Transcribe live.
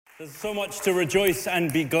There's so much to rejoice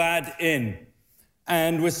and be glad in.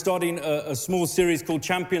 And we're starting a small series called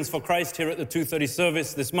Champions for Christ here at the 2:30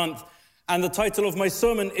 service this month. And the title of my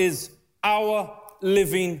sermon is Our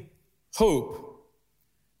Living Hope.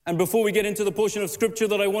 And before we get into the portion of scripture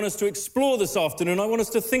that I want us to explore this afternoon, I want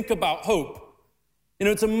us to think about hope. You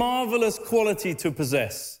know, it's a marvelous quality to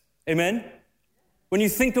possess. Amen? When you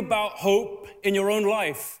think about hope in your own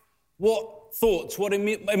life, what thoughts, what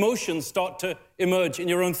emotions start to emerge in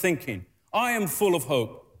your own thinking? I am full of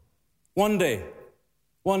hope. One day,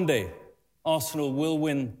 Arsenal will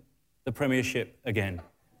win the Premiership again.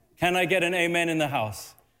 Can I get an amen in the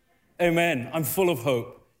house? Amen. I'm full of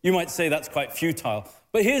hope. You might say that's quite futile.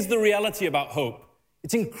 But here's the reality about hope.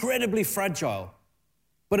 It's incredibly fragile,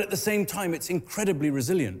 but at the same time, it's incredibly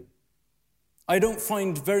resilient. I don't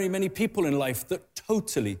find very many people in life that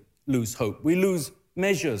totally lose hope. We lose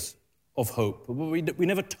measures of hope. We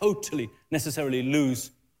never totally necessarily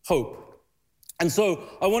lose hope. And so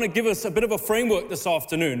I want to give us a bit of a framework this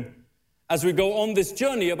afternoon as we go on this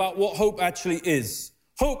journey about what hope actually is.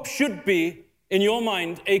 Hope should be, in your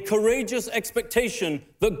mind, a courageous expectation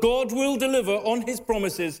that God will deliver on his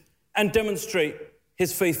promises and demonstrate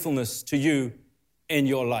his faithfulness to you in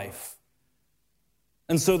your life.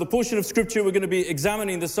 And so the portion of scripture we're going to be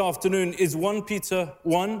examining this afternoon is 1 Peter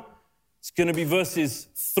 1. It's going to be verses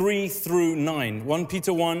 3 through 9. 1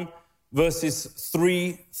 Peter 1, verses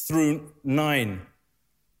 3 through 9.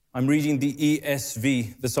 I'm reading the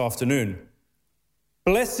ESV this afternoon.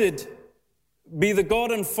 Blessed be the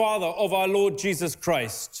God and Father of our Lord Jesus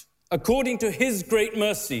Christ. According to his great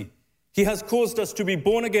mercy, he has caused us to be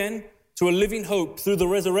born again to a living hope through the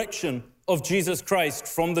resurrection of Jesus Christ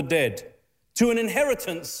from the dead, to an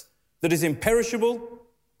inheritance that is imperishable,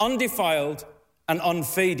 undefiled, and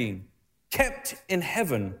unfading, kept in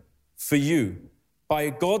heaven for you, by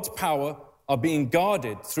God's power are being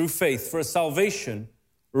guarded through faith for a salvation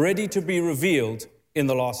ready to be revealed in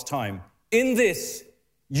the last time. In this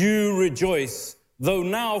you rejoice, though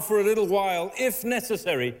now for a little while, if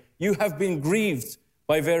necessary, you have been grieved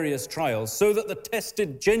by various trials, so that the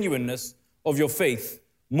tested genuineness of your faith,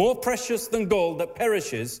 more precious than gold that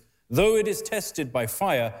perishes, though it is tested by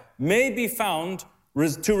fire, may be found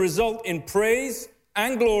to result in praise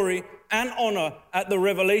and glory and honor at the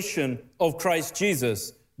revelation of Christ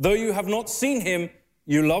Jesus. Though you have not seen him,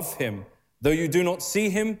 you love him. Though you do not see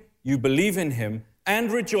him, you believe in him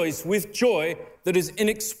and rejoice with joy that is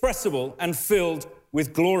inexpressible and filled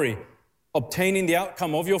with glory, obtaining the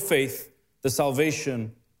outcome of your faith, the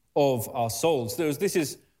salvation of our souls. This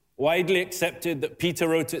is widely accepted that Peter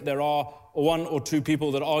wrote it. There are one or two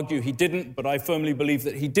people that argue he didn't, but I firmly believe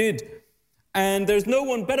that he did. And there's no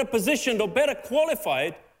one better positioned or better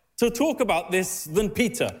qualified to talk about this than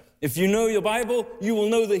Peter. If you know your Bible, you will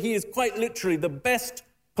know that he is quite literally the best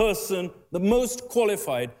person, the most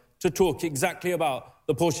qualified to talk exactly about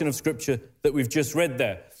the portion of scripture that we've just read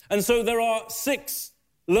there. And so there are 6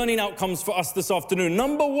 learning outcomes for us this afternoon.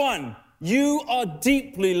 Number 1, you are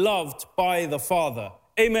deeply loved by the Father.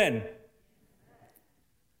 Amen.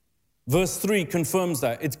 Verse 3 confirms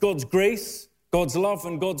that. It's God's grace, God's love,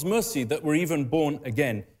 and God's mercy that we're even born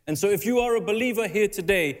again. And so if you are a believer here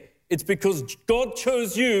today, it's because God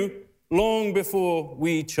chose you long before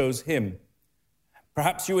we chose him.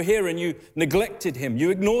 Perhaps you were here and you neglected him, you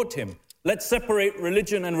ignored him. Let's separate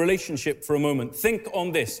religion and relationship for a moment. Think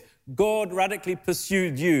on this. God radically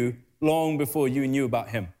pursued you long before you knew about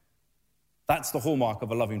him. That's the hallmark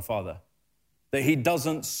of a loving father. That he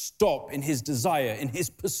doesn't stop in his desire, in his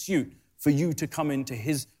pursuit for you to come into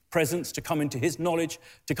his presence, to come into his knowledge,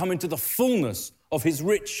 to come into the fullness of his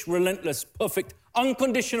rich, relentless, perfect,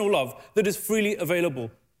 unconditional love that is freely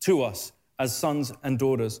available to us as sons and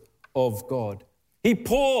daughters of God. He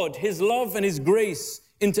poured his love and his grace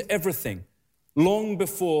into everything long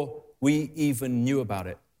before we even knew about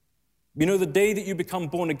it. You know, the day that you become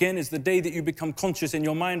born again is the day that you become conscious in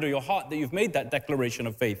your mind or your heart that you've made that declaration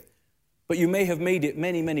of faith. But you may have made it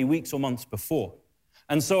many, many weeks or months before.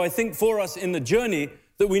 And so I think for us in the journey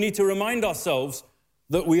that we need to remind ourselves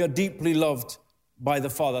that we are deeply loved by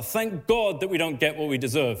the Father. Thank God that we don't get what we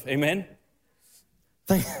deserve. Amen?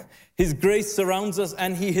 His grace surrounds us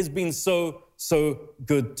and he has been so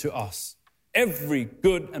good to us. Every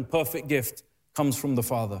good and perfect gift comes from the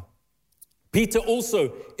Father. Peter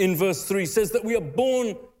also in verse 3 says that we are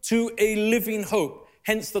born to a living hope.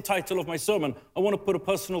 Hence the title of my sermon. I want to put a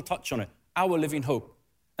personal touch on it. Our living hope.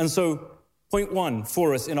 And so point 1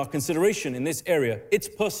 for us in our consideration in this area, it's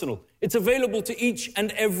personal. It's available to each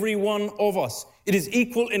and every one of us. It is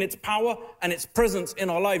equal in its power and its presence in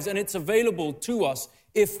our lives, and it's available to us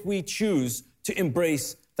if we choose to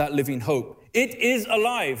embrace that living hope. It is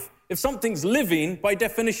alive. If something's living, by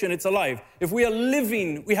definition, it's alive. If we are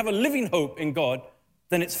living, we have a living hope in God,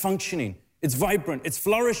 then it's functioning, it's vibrant, it's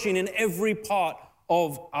flourishing in every part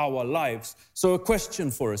of our lives. So a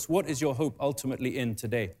question for us, what is your hope ultimately in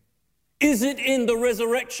today? Is it in the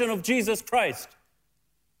resurrection of Jesus Christ?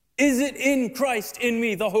 Is it in Christ in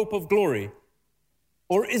me, the hope of glory?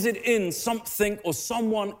 Or is it in something or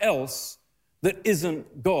someone else that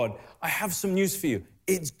isn't God? I have some news for you.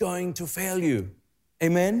 It's going to fail you.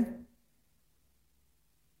 Amen?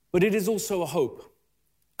 But it is also a hope.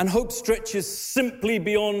 And hope stretches simply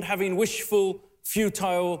beyond having wishful,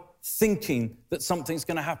 futile thinking that something's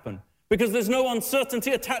going to happen. Because there's no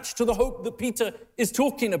uncertainty attached to the hope that Peter is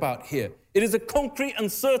talking about here. It is a concrete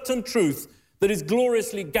and certain truth that is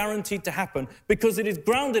gloriously guaranteed to happen because it is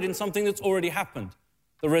grounded in something that's already happened,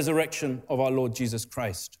 the resurrection of our Lord Jesus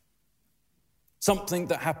Christ. Something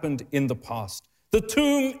that happened in the past. The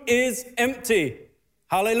tomb is empty.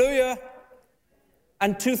 Hallelujah.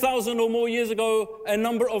 And 2,000 or more years ago, a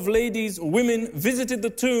number of ladies, women, visited the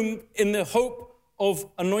tomb in the hope of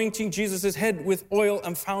anointing Jesus' head with oil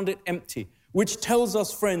and found it empty, which tells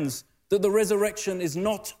us, friends, that the resurrection is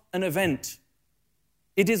not an event.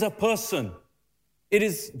 It is a person. It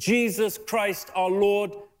is Jesus Christ, our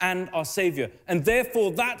Lord and our Savior. And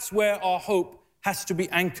therefore, that's where our hope has to be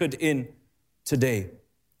anchored in today.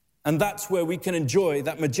 And that's where we can enjoy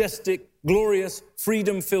that majestic, glorious,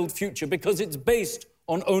 freedom-filled future because it's based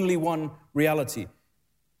on only one reality.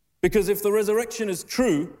 Because if the resurrection is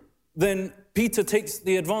true, then Peter takes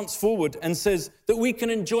the advance forward and says that we can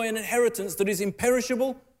enjoy an inheritance that is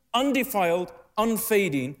imperishable, undefiled,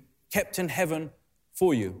 unfading, kept in heaven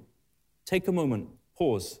for you. Take a moment,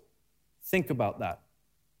 pause, think about that.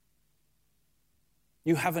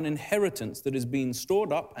 You have an inheritance that is being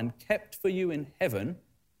stored up and kept for you in heaven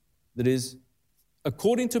that is,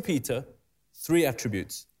 according to Peter, 3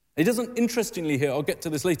 attributes. He doesn't, interestingly here, I'll get to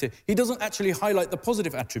this later, he doesn't actually highlight the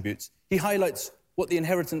positive attributes. He highlights what the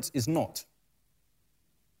inheritance is not.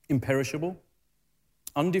 Imperishable,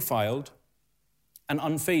 undefiled, and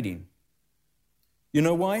unfading. You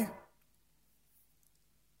know why?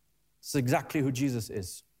 It's exactly who Jesus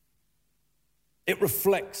is. It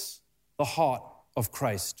reflects the heart of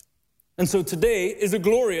Christ. And so today is a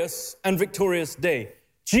glorious and victorious day.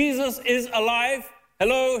 Jesus is alive.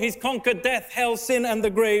 Hello, he's conquered death, hell, sin, and the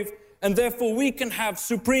grave. And therefore we can have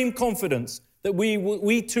supreme confidence that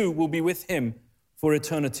we too will be with him for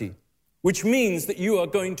eternity. Which means that you are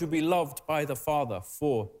going to be loved by the Father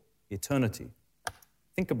for eternity.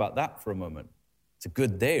 Think about that for a moment. It's a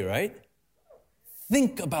good day, right?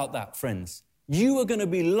 Think about that, friends. You are going to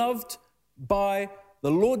be loved by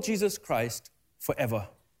the Lord Jesus Christ forever.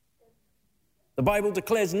 The Bible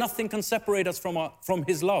declares nothing can separate us from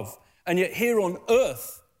his love. And yet here on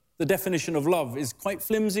earth, the definition of love is quite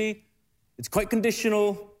flimsy, it's quite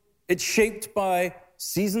conditional, it's shaped by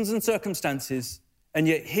seasons and circumstances. And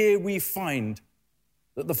yet here we find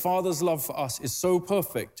that the Father's love for us is so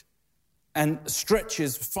perfect and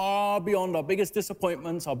stretches far beyond our biggest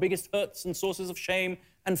disappointments, our biggest hurts and sources of shame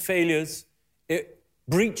and failures. It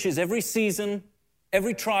breaches every season,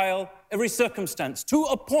 every trial, every circumstance, to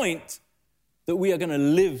a point that we are going to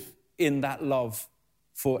live in that love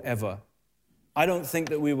forever. I don't think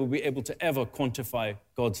that we will be able to ever quantify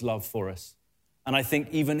God's love for us. And I think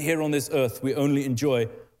even here on this earth, we only enjoy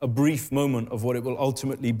a brief moment of what it will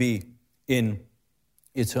ultimately be in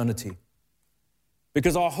eternity.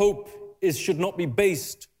 Because our hope should not be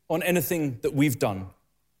based on anything that we've done,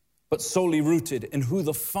 but solely rooted in who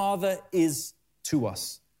the Father is to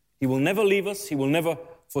us. He will never leave us. He will never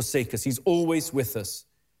forsake us. He's always with us.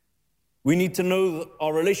 We need to know that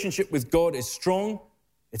our relationship with God is strong,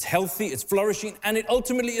 it's healthy, it's flourishing, and it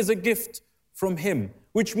ultimately is a gift from him,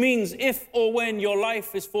 which means if or when your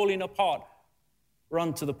life is falling apart,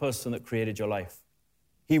 run to the person that created your life.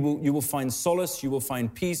 You will find solace, you will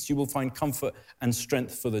find peace, you will find comfort and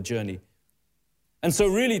strength for the journey. And so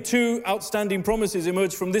really 2 outstanding promises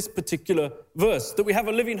emerge from this particular verse, that we have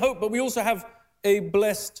a living hope, but we also have a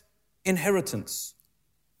blessed inheritance.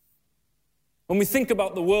 When we think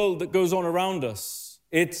about the world that goes on around us,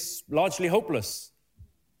 it's largely hopeless,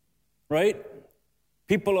 right?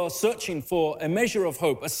 People are searching for a measure of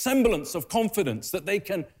hope, a semblance of confidence that they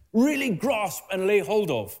can really grasp and lay hold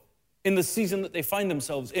of in the season that they find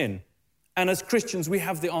themselves in. And as Christians, we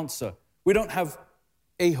have the answer. We don't have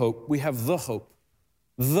a hope, we have the hope,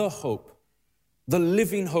 the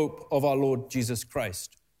living hope of our Lord Jesus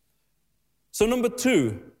Christ. So number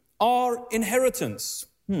 2, our inheritance.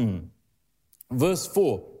 Verse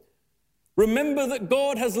 4. Remember that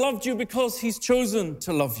God has loved you because he's chosen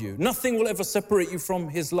to love you. Nothing will ever separate you from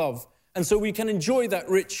his love. And so we can enjoy that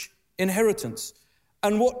rich inheritance.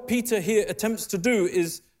 And what Peter here attempts to do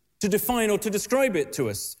is to define or to describe it to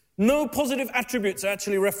us. No positive attributes are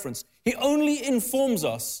actually referenced. He only informs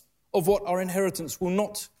us of what our inheritance will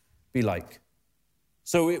not be like.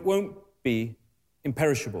 So it won't be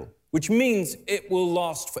imperishable, which means it will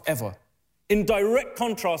last forever. In direct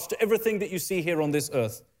contrast to everything that you see here on this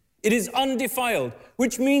earth. It is undefiled,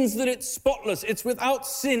 which means that it's spotless, it's without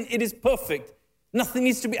sin, it is perfect. Nothing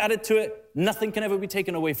needs to be added to it, nothing can ever be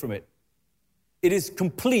taken away from it. It is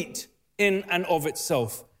complete in and of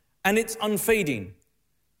itself, and it's unfading.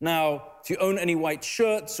 Now, if you own any white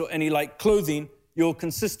shirts or any light clothing, you're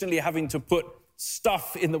consistently having to put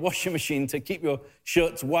stuff in the washing machine to keep your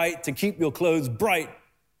shirts white, to keep your clothes bright.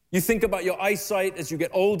 You think about your eyesight as you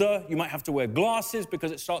get older. You might have to wear glasses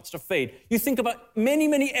because it starts to fade. You think about many,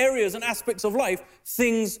 many areas and aspects of life,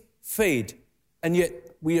 things fade. And yet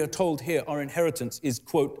we are told here our inheritance is,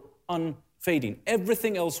 quote, unfading.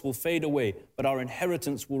 Everything else will fade away, but our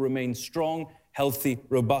inheritance will remain strong, healthy,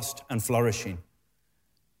 robust, and flourishing.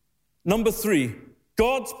 Number 3,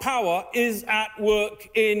 God's power is at work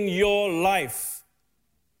in your life.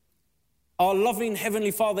 Our loving Heavenly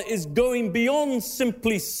Father is going beyond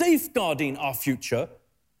simply safeguarding our future,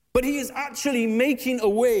 but He is actually making a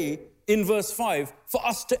way in verse 5 for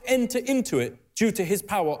us to enter into it due to His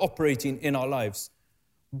power operating in our lives,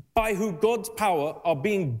 by who God's power are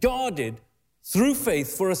being guarded through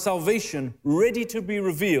faith for a salvation ready to be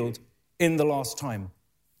revealed in the last time.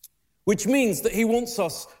 Which means that He wants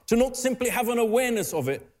us to not simply have an awareness of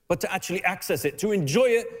it, but to actually access it, to enjoy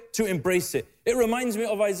it, to embrace it. It reminds me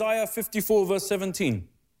of Isaiah 54, verse 17.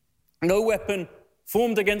 No weapon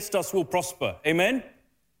formed against us will prosper. Amen?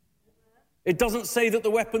 It doesn't say that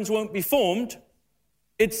the weapons won't be formed.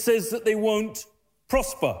 It says that they won't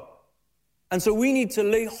prosper. And so we need to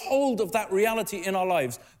lay hold of that reality in our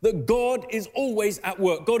lives, that God is always at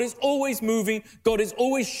work. God is always moving. God is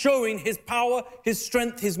always showing His power, His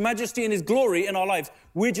strength, His majesty, and His glory in our lives.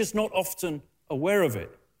 We're just not often aware of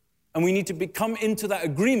it. And we need to come into that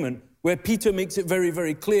agreement where Peter makes it very,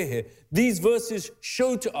 very clear here. These verses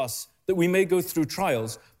show to us that we may go through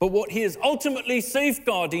trials, but what he is ultimately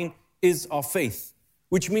safeguarding is our faith,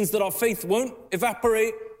 which means that our faith won't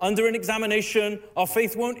evaporate under an examination. Our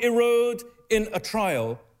faith won't erode in a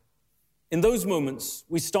trial. In those moments,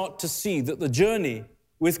 we start to see that the journey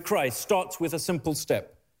with Christ starts with a simple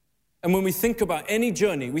step. And when we think about any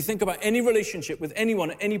journey, we think about any relationship with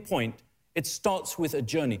anyone at any point, it starts with a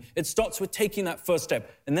journey. It starts with taking that first step,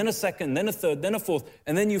 and then a second, then a third, then a fourth,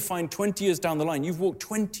 and then you find 20 years down the line, you've walked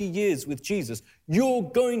 20 years with Jesus. You're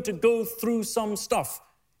going to go through some stuff.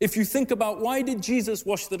 If you think about why did Jesus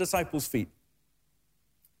wash the disciples' feet?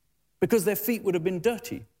 Because their feet would have been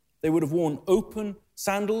dirty. They would have worn open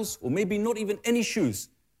sandals or maybe not even any shoes.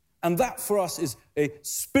 And that for us is a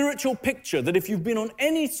spiritual picture that if you've been on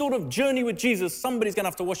any sort of journey with Jesus, somebody's going to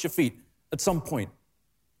have to wash your feet at some point.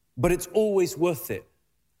 But it's always worth it.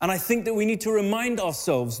 And I think that we need to remind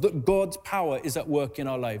ourselves that God's power is at work in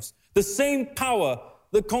our lives. The same power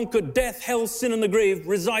that conquered death, hell, sin, and the grave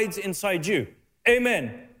resides inside you.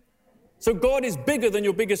 Amen. So God is bigger than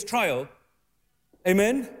your biggest trial.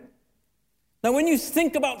 Amen. Now, when you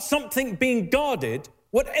think about something being guarded,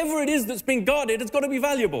 whatever it is that's being guarded, it's got to be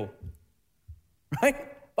valuable.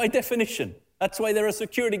 Right? By definition. That's why there are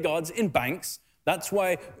security guards in banks. That's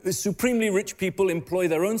why supremely rich people employ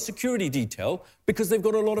their own security detail, because they've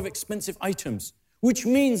got a lot of expensive items, which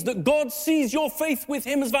means that God sees your faith with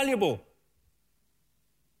Him as valuable.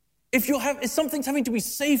 If something's having to be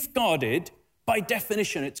safeguarded, by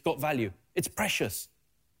definition, it's got value. It's precious.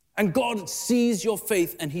 And God sees your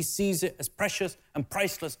faith, and He sees it as precious and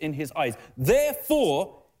priceless in His eyes.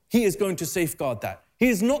 Therefore, He is going to safeguard that. He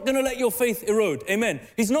is not going to let your faith erode. Amen.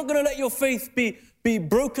 He's not going to let your faith be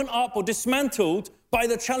broken up or dismantled by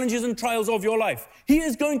the challenges and trials of your life. He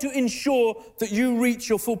is going to ensure that you reach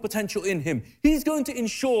your full potential in Him. He's going to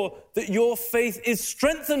ensure that your faith is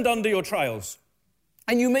strengthened under your trials.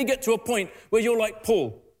 And you may get to a point where you're like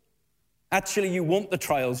Paul. Actually, you want the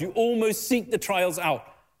trials. You almost seek the trials out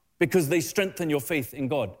because they strengthen your faith in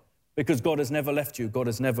God. Because God has never left you. God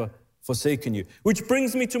has never forsaken you. Which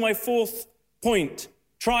brings me to my fourth point.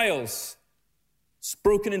 Trials. It's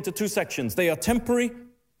broken into two sections. They are temporary,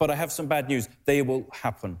 but I have some bad news. They will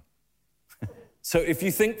happen. So if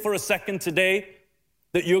you think for a second today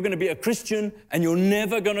that you're going to be a Christian and you're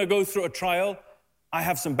never going to go through a trial, I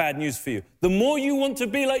have some bad news for you. The more you want to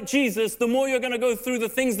be like Jesus, the more you're going to go through the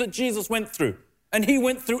things that Jesus went through. And He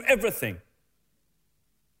went through everything.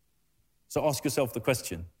 So ask yourself the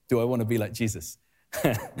question, do I want to be like Jesus?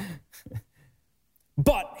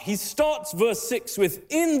 But he starts verse 6 with,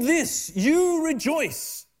 in this you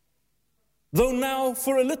rejoice, though now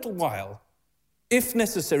for a little while, if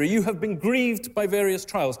necessary, you have been grieved by various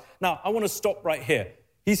trials. Now, I want to stop right here.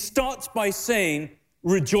 He starts by saying,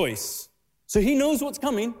 rejoice. So he knows what's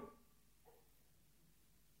coming.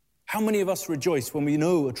 How many of us rejoice when we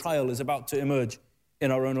know a trial is about to emerge in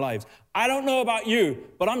our own lives? I don't know about you,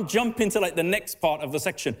 but I'm jumping to the next part of the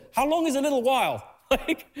section. How long is a little while?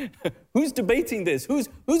 Who's debating this? Who's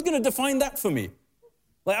going to define that for me?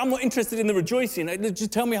 I'm not interested in the rejoicing.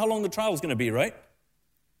 Just tell me how long the trial is going to be, right?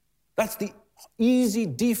 That's the easy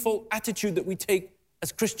default attitude that we take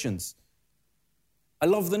as Christians. I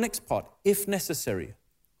love the next part, if necessary.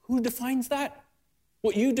 Who defines that?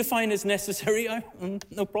 What you define as necessary,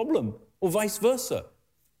 no problem, or vice versa.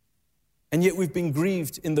 And yet we've been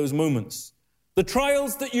grieved in those moments. The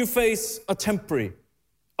trials that you face are temporary.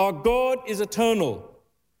 Our God is eternal.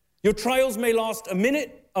 Your trials may last a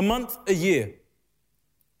minute, a month, a year.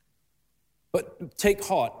 But take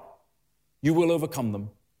heart, you will overcome them.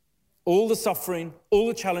 All the suffering, all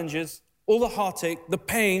the challenges, all the heartache, the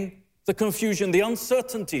pain, the confusion, the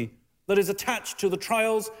uncertainty that is attached to the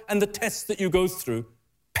trials and the tests that you go through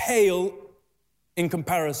pale in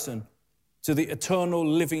comparison to the eternal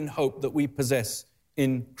living hope that we possess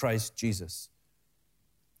in Christ Jesus.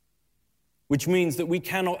 Which means that we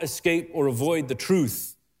cannot escape or avoid the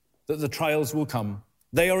truth that the trials will come.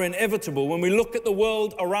 They are inevitable. When we look at the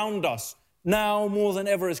world around us, now more than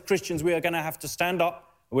ever as Christians, we are going to have to stand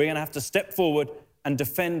up, we're going to have to step forward and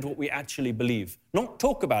defend what we actually believe. Not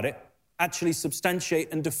talk about it, actually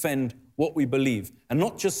substantiate and defend what we believe. And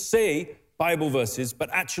not just say Bible verses, but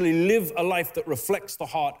actually live a life that reflects the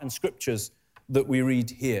heart and scriptures that we read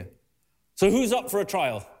here. So who's up for a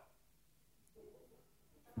trial?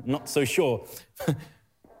 Not so sure.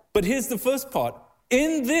 But here's the first part.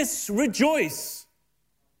 In this rejoice.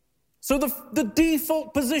 So the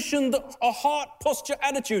default position, a heart posture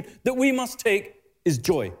attitude that we must take is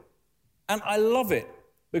joy. And I love it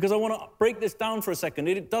because I want to break this down for a second.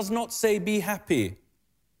 It does not say be happy.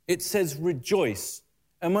 It says rejoice.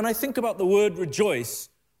 And when I think about the word rejoice,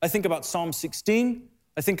 I think about Psalm 16.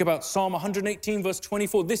 I think about Psalm 118, verse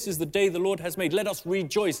 24. This is the day the Lord has made. Let us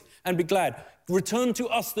rejoice and be glad. Return to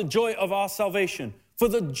us the joy of our salvation. For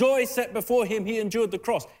the joy set before him, he endured the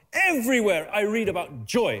cross. Everywhere I read about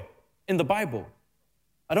joy in the Bible.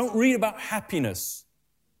 I don't read about happiness.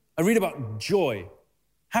 I read about joy.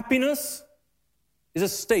 Happiness is a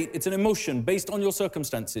state, it's an emotion based on your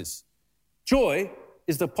circumstances. Joy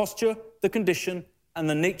is the posture, the condition, and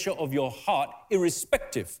the nature of your heart,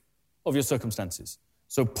 irrespective of your circumstances.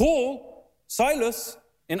 So Paul, Silas,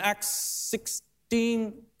 in Acts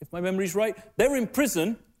 16, if my memory's right, they're in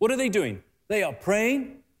prison. What are they doing? They are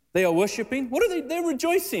praying, they are worshiping. What are they? They're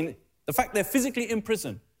rejoicing. The fact they're physically in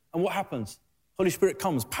prison. And what happens? Holy Spirit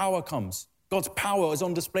comes, power comes. God's power is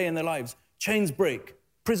on display in their lives. Chains break,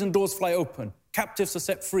 prison doors fly open, captives are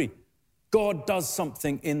set free. God does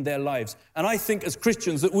something in their lives. And I think as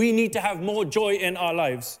Christians that we need to have more joy in our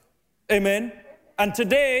lives. Amen? And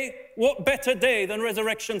today, what better day than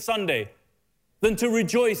Resurrection Sunday than to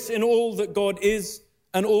rejoice in all that God is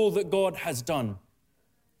and all that God has done.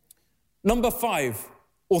 Number 5,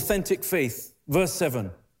 authentic faith, verse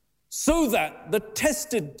 7. So that the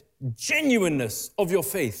tested genuineness of your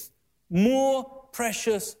faith, more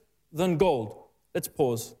precious than gold. Let's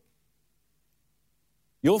pause.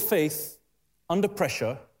 Your faith under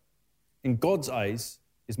pressure in God's eyes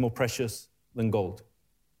is more precious than gold.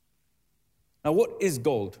 Now, what is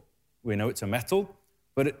gold? We know it's a metal,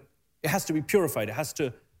 but it has to be purified. It has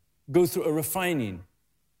to go through a refining,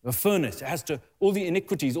 a furnace. It has to, all the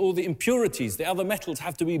iniquities, all the impurities, the other metals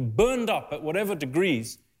have to be burned up at whatever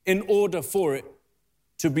degrees in order for it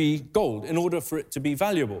to be gold, in order for it to be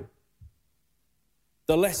valuable.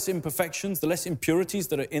 The less imperfections, the less impurities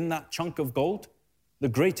that are in that chunk of gold, the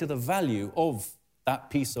greater the value of that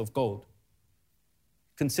piece of gold.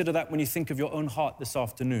 Consider that when you think of your own heart this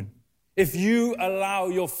afternoon. If you allow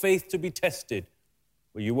your faith to be tested,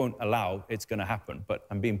 well, you won't allow, it's going to happen, but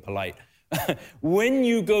I'm being polite. When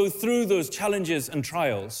you go through those challenges and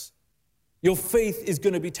trials, your faith is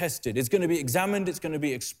going to be tested. It's going to be examined. It's going to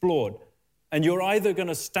be explored. And you're either going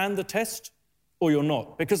to stand the test or you're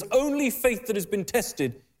not. Because only faith that has been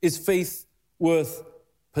tested is faith worth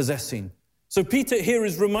possessing. So Peter here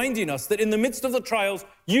is reminding us that in the midst of the trials,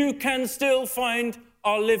 you can still find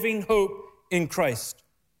our living hope in Christ.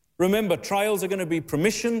 Remember, trials are going to be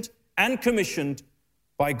permissioned and commissioned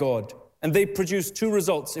by God. And they produce 2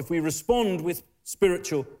 results if we respond with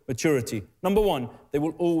spiritual maturity. Number 1, they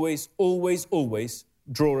will always, always, always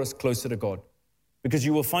draw us closer to God. Because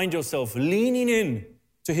you will find yourself leaning in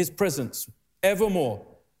to his presence evermore.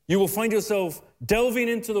 You will find yourself delving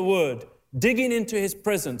into the word, digging into his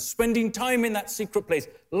presence, spending time in that secret place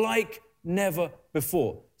like never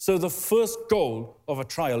before. So the first goal of a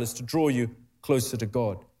trial is to draw you closer to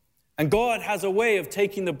God. And God has a way of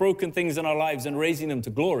taking the broken things in our lives and raising them to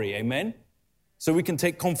glory, amen? So we can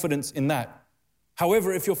take confidence in that.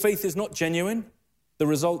 However, if your faith is not genuine, the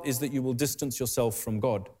result is that you will distance yourself from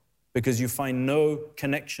God because you find no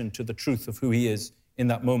connection to the truth of who he is in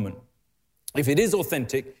that moment. If it is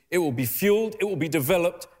authentic, it will be fueled, it will be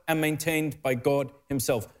developed and maintained by God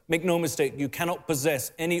himself. Make no mistake, you cannot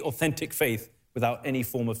possess any authentic faith without any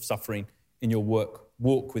form of suffering in your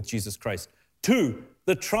walk with Jesus Christ. 2,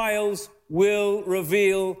 the trials will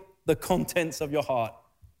reveal the contents of your heart.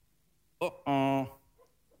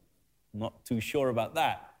 Not too sure about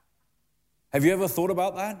that. Have you ever thought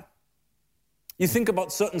about that? You think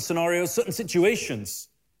about certain scenarios, certain situations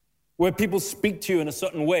where people speak to you in a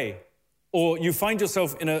certain way, or you find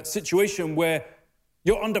yourself in a situation where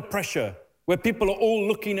you're under pressure, where people are all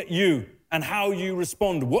looking at you and how you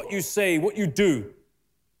respond, what you say, what you do.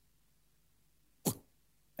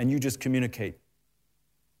 And you just communicate.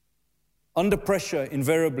 Under pressure,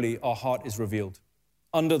 invariably, our heart is revealed.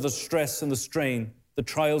 Under the stress and the strain, the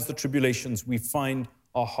trials, the tribulations, we find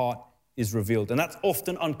our heart is revealed. And that's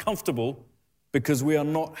often uncomfortable because we are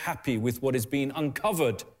not happy with what is being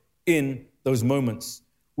uncovered in those moments.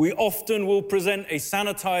 We often will present a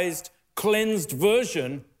sanitized, cleansed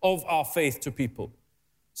version of our faith to people.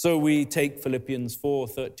 So we take Philippians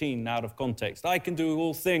 4:13 out of context. I can do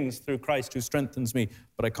all things through Christ who strengthens me,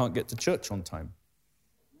 but I can't get to church on time.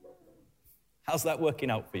 How's that working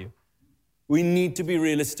out for you? We need to be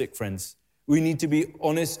realistic, friends. We need to be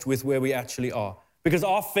honest with where we actually are. Because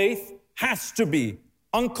our faith has to be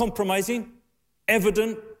uncompromising,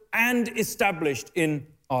 evident, and established in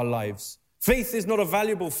our lives. Faith is not a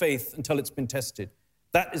valuable faith until it's been tested.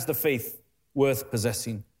 That is the faith worth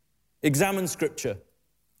possessing. Examine Scripture.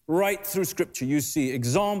 Right through Scripture, you see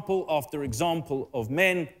example after example of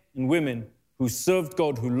men and women who served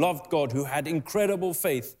God, who loved God, who had incredible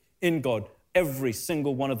faith in God. Every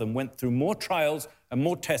single one of them went through more trials and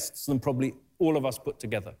more tests than probably all of us put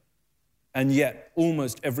together. And yet,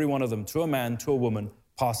 almost every one of them, to a man, to a woman,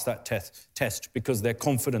 passed that test because their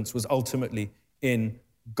confidence was ultimately in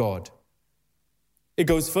God. It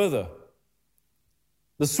goes further.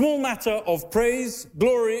 The small matter of praise,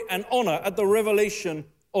 glory, and honor at the revelation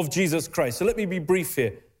of Jesus Christ. So let me be brief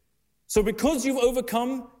here. So because you've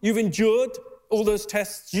overcome, you've endured all those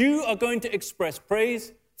tests, you are going to express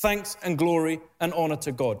praise, thanks, and glory and honor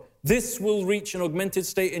to God. This will reach an augmented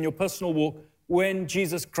state in your personal walk when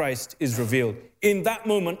Jesus Christ is revealed. In that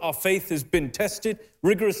moment, our faith has been tested,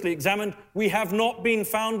 rigorously examined. We have not been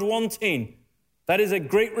found wanting. That is a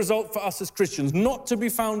great result for us as Christians, not to be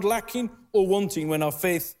found lacking or wanting when our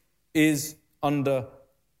faith is under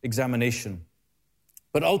examination.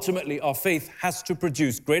 But ultimately, our faith has to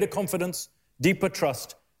produce greater confidence, deeper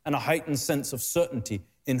trust, and a heightened sense of certainty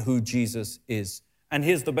in who Jesus is. And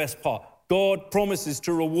here's the best part. God promises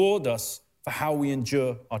to reward us for how we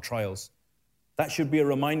endure our trials. That should be a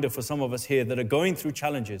reminder for some of us here that are going through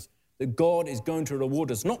challenges, that God is going to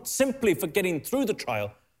reward us, not simply for getting through the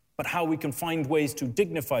trial, but how we can find ways to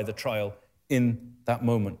dignify the trial in that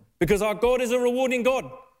moment. Because our God is a rewarding God.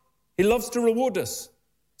 He loves to reward us.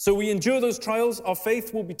 So we endure those trials, our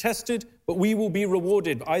faith will be tested, but we will be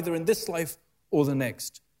rewarded either in this life or the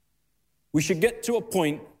next. We should get to a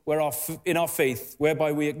point where in our faith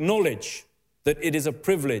whereby we acknowledge that it is a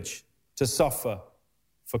privilege to suffer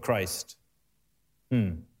for Christ.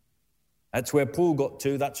 That's where Paul got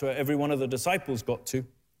to. That's where every one of the disciples got to.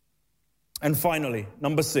 And finally,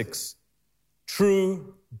 number 6,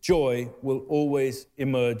 true joy will always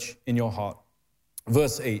emerge in your heart.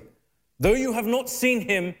 Verse 8, though you have not seen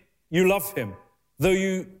him, you love him. Though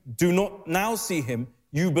you do not now see him,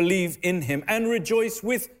 you believe in him and rejoice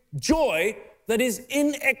with joy that is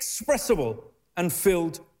inexpressible and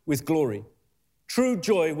filled with glory. True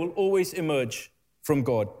joy will always emerge from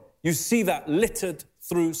God. You see that littered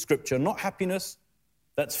through Scripture, not happiness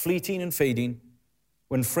that's fleeting and fading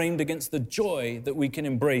when framed against the joy that we can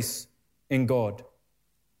embrace in God.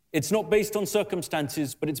 It's not based on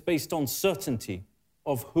circumstances, but it's based on certainty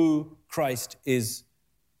of who Christ is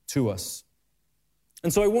to us.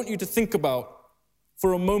 And so I want you to think about,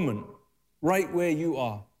 for a moment, right where you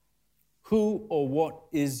are, who or what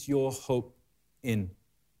is your hope in?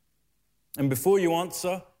 And before you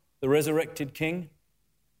answer the resurrected King,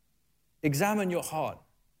 examine your heart.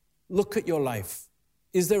 Look at your life.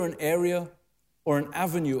 Is there an area or an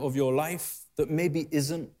avenue of your life that maybe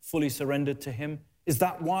isn't fully surrendered to him? Is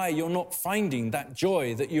that why you're not finding that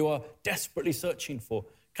joy that you are desperately searching for?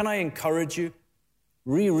 Can I encourage you?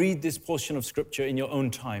 Reread this portion of Scripture in your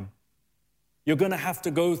own time. You're going to have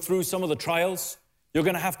to go through some of the trials. You're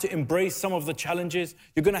going to have to embrace some of the challenges.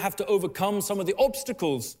 You're going to have to overcome some of the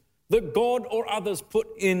obstacles that God or others put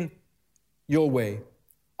in your way.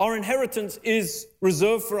 Our inheritance is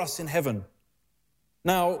reserved for us in heaven.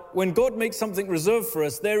 Now, when God makes something reserved for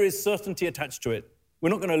us, there is certainty attached to it. We're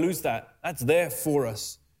not going to lose that. That's there for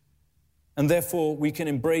us. And therefore, we can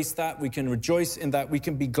embrace that. We can rejoice in that. We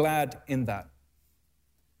can be glad in that.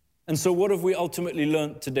 And so what have we ultimately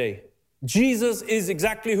learned today? Jesus is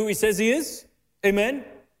exactly who he says he is. Amen.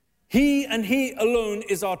 He and he alone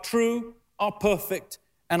is our true, our perfect,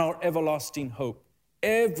 and our everlasting hope.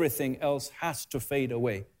 Everything else has to fade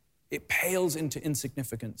away. It pales into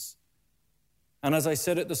insignificance. And as I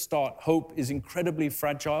said at the start, hope is incredibly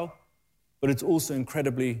fragile, but it's also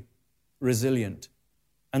incredibly resilient.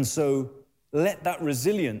 And so let that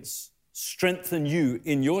resilience strengthen you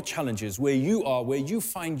in your challenges, where you are, where you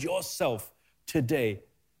find yourself today.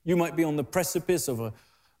 You might be on the precipice of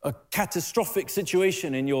a catastrophic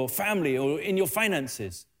situation in your family or in your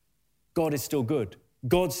finances. God is still good.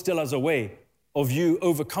 God still has a way of you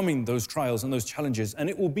overcoming those trials and those challenges, and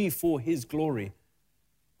it will be for his glory.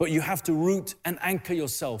 But you have to root and anchor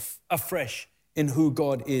yourself afresh in who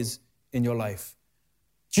God is in your life.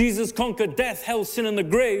 Jesus conquered death, hell, sin, and the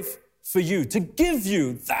grave for you, to give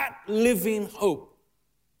you that living hope.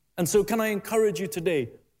 And so can I encourage you today,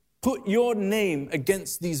 put your name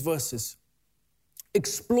against these verses.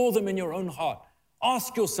 Explore them in your own heart.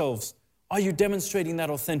 Ask yourselves, are you demonstrating that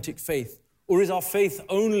authentic faith? Or is our faith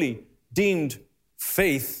only deemed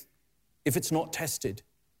faith if it's not tested?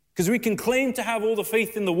 Because we can claim to have all the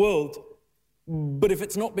faith in the world, but if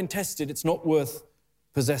it's not been tested, it's not worth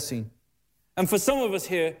possessing. And for some of us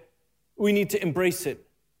here, we need to embrace it.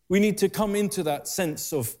 We need to come into that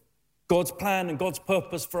sense of God's plan and God's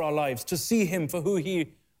purpose for our lives, to see him for who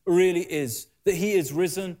he really is, that he is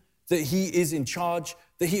risen, that he is in charge,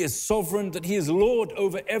 that he is sovereign, that he is Lord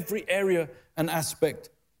over every area and aspect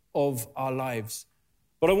of our lives.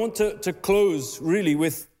 But I want to close really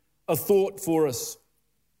with a thought for us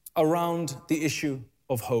around the issue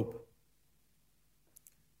of hope.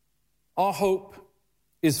 Our hope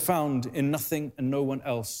is found in nothing and no one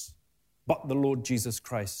else but the Lord Jesus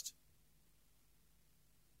Christ.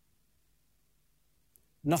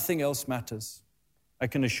 Nothing else matters, I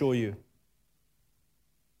can assure you.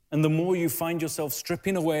 And the more you find yourself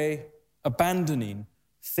stripping away, abandoning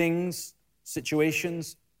things,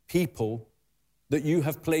 situations, people that you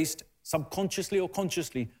have placed subconsciously or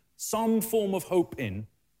consciously some form of hope in,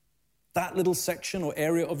 that little section or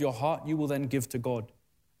area of your heart you will then give to God.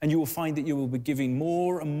 And you will find that you will be giving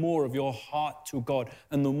more and more of your heart to God.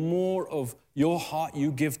 And the more of your heart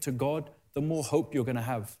you give to God, the more hope you're going to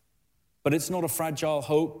have. But it's not a fragile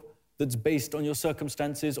hope that's based on your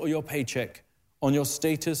circumstances or your paycheck, on your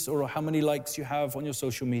status or how many likes you have on your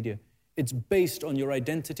social media. It's based on your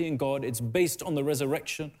identity in God. It's based on the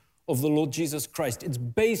resurrection of the Lord Jesus Christ. It's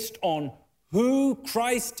based on who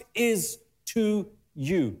Christ is to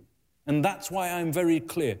you. And that's why I'm very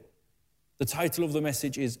clear. The title of the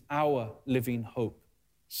message is Our Living Hope.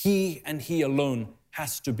 He and he alone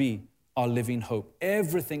has to be our living hope.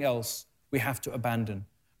 Everything else we have to abandon.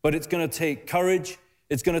 But it's going to take courage.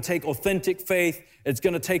 It's going to take authentic faith. It's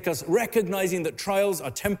going to take us recognizing that trials are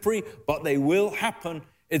temporary, but they will happen.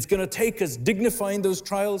 It's going to take us dignifying those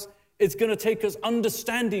trials. It's going to take us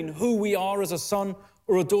understanding who we are as a son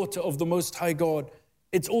or a daughter of the Most High God.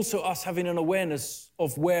 It's also us having an awareness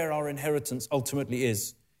of where our inheritance ultimately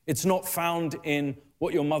is. It's not found in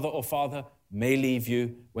what your mother or father may leave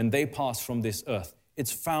you when they pass from this earth.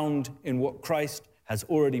 It's found in what Christ has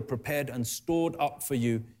already prepared and stored up for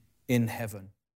you in heaven.